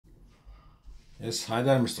Yes, hi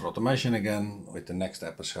there, Mr. Automation again with the next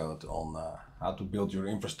episode on how to build your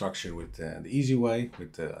infrastructure with the easy way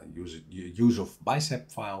with the use of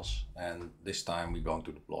Bicep files. And this time we're going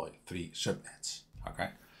to deploy 3 subnets. Okay,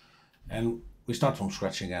 and we start from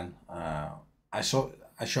scratch again. I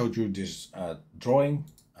showed you this drawing.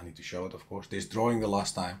 I need to show it, of course. This drawing the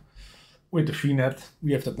last time with the VNet.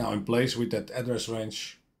 We have that now in place with that address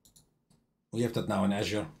range. We have that now in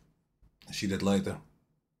Azure. I'll see that later.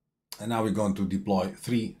 And now we're going to deploy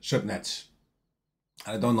 3 subnets.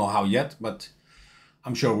 I don't know how yet, but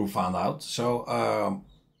I'm sure we'll find out. So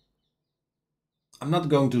I'm not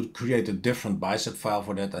going to create a different Bicep file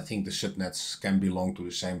for that. I think the subnets can belong to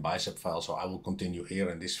the same Bicep file. So I will continue here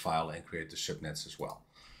in this file and create the subnets as well.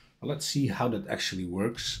 But let's see how that actually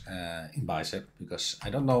works in Bicep, because I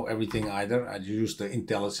don't know everything either. I use the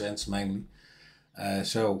IntelliSense mainly.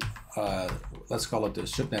 Let's call it the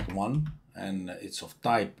subnet 1. And it's of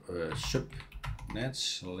type subnets.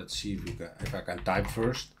 So let's see if I can type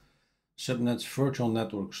first. Subnets, virtual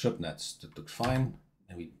network subnets. That looks fine.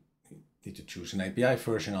 And we need to choose an API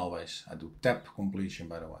version always. I do tab completion,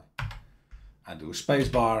 by the way. I do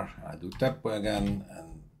spacebar. I do tab again,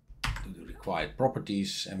 and do the required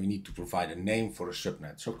properties. And we need to provide a name for a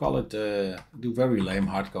subnet. So call it, do very lame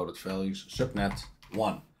hard-coded values. Subnet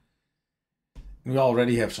 1. We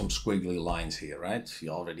already have some squiggly lines here, right? You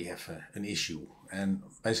already have an issue. And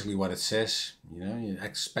basically what it says, your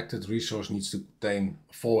expected resource needs to contain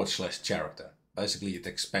a / character. Basically it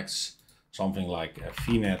expects something like a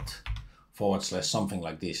VNet / something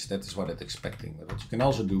like this. That is what it's expecting. But what you can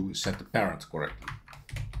also do is set the parent correctly.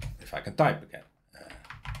 If I can type again.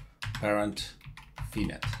 Parent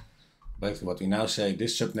VNet. Basically what we now say,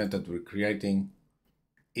 this subnet that we're creating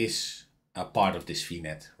is a part of this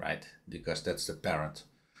VNet, right? Because that's the parent.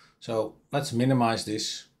 So let's minimize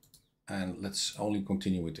this and let's only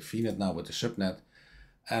continue with the VNet now with the subnet.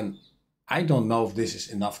 And I don't know if this is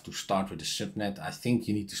enough to start with the subnet. I think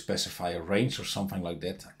you need to specify a range or something like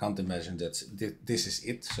that. I can't imagine that this is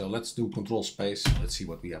it. So let's do control space. Let's see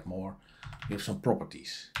what we have more. We have some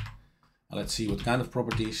properties. Let's see what kind of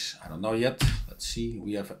properties. I don't know yet. Let's see.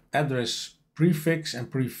 We have an address prefix and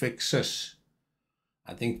prefixes.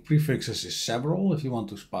 I think prefixes is several if you want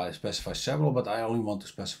to specify several, but I only want to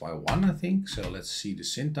specify one, I think. So let's see the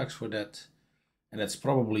syntax for that. And that's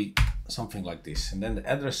probably something like this. And then the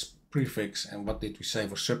address prefix, and what did we say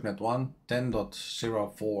for subnet 1?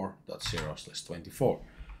 10.04.0/24.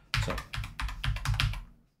 So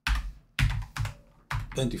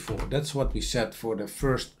 24, that's what we set for the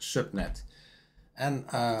first subnet. And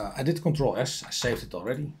I did Control S, I saved it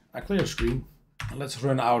already. I clear the screen. Let's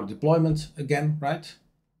run our deployment again, right?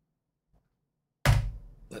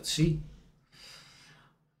 Let's see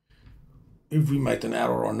if we made an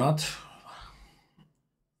error or not.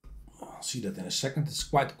 I'll see that in a second. It's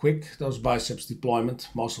quite quick, those Biceps deployment,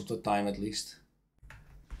 most of the time at least.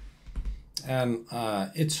 And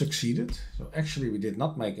it succeeded. So actually we did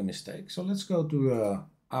not make a mistake. So let's go to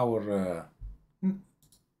our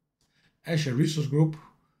Azure resource group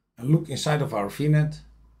and look inside of our VNet.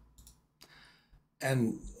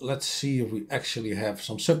 And let's see if we actually have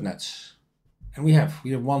some subnets. And we have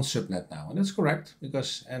one subnet now, and that's correct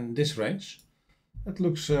because in this range, it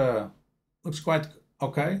looks quite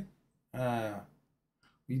okay.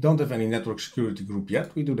 We don't have any network security group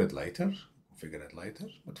yet. We do that later, configure that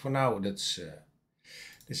later. But for now, this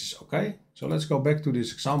is okay. So let's go back to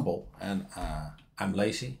this example, and I'm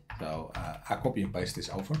lazy, so I copy and paste this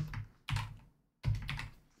over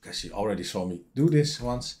because you already saw me do this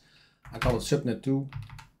once. I call it subnet 2,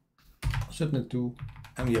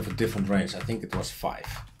 and we have a different range. I think it was 5.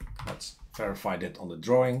 Let's verify that on the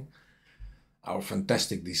drawing. Our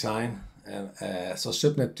fantastic design. And so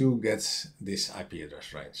subnet 2 gets this IP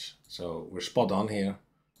address range. So we're spot on here.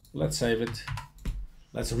 Let's save it.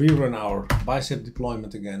 Let's rerun our Bicep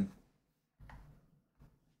deployment again.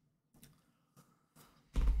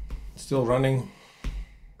 Still running.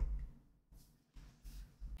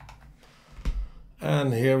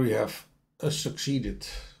 And here we have a succeeded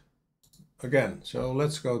again. So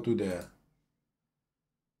let's go to the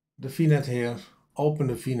VNet here, open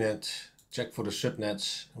the VNet, check for the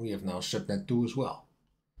subnets, and we have now subnet 2 as well.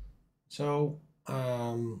 So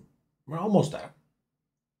we're almost there.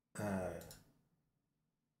 If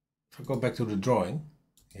I go back to the drawing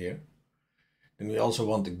here, then we also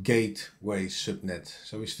want the gateway subnet.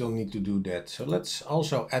 So we still need to do that. So let's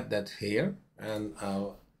also add that here, and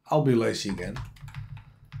I'll be lazy again.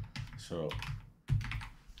 So,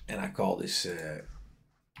 and I call this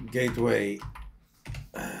gateway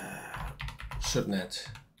subnet.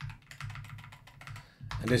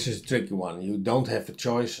 And this is a tricky one. You don't have a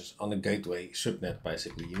choice on the gateway subnet,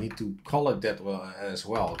 basically. You need to call it that as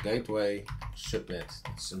well. Gateway subnet.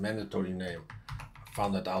 It's a mandatory name. I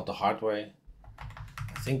found that out the hard way.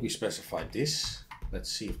 I think we specified this.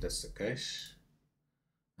 Let's see if that's the case.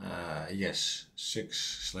 Yes,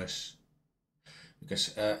 6/.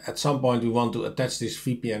 Because at some point we want to attach this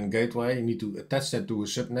VPN gateway. You need to attach that to a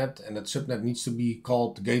subnet, and that subnet needs to be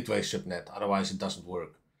called gateway subnet. Otherwise it doesn't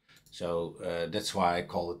work. So that's why I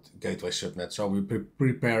call it gateway subnet. So we're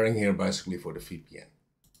preparing here basically for the VPN.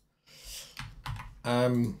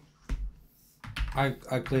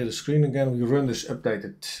 I clear the screen again. We run this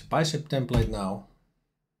updated Bicep template now.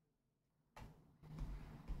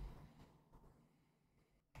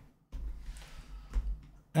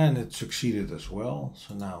 And it succeeded as well.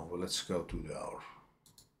 So now let's go to our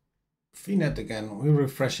VNet again. We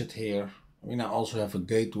refresh it here. We now also have a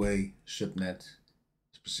gateway subnet,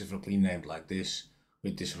 specifically named like this,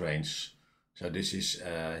 with this range. So this is,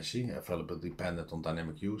 see, available dependent on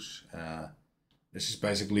dynamic use. This is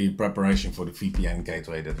basically preparation for the VPN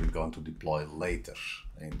gateway that we're going to deploy later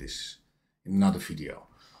in another video.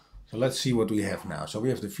 So let's see what we have now. So we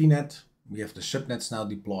have the VNet, we have the subnets now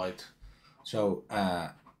deployed. So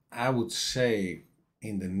I would say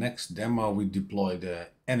in the next demo we deploy the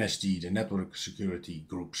NSG, the network security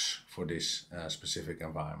groups, for this specific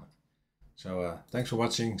environment. So thanks for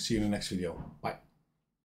watching. See you in the next video. Bye.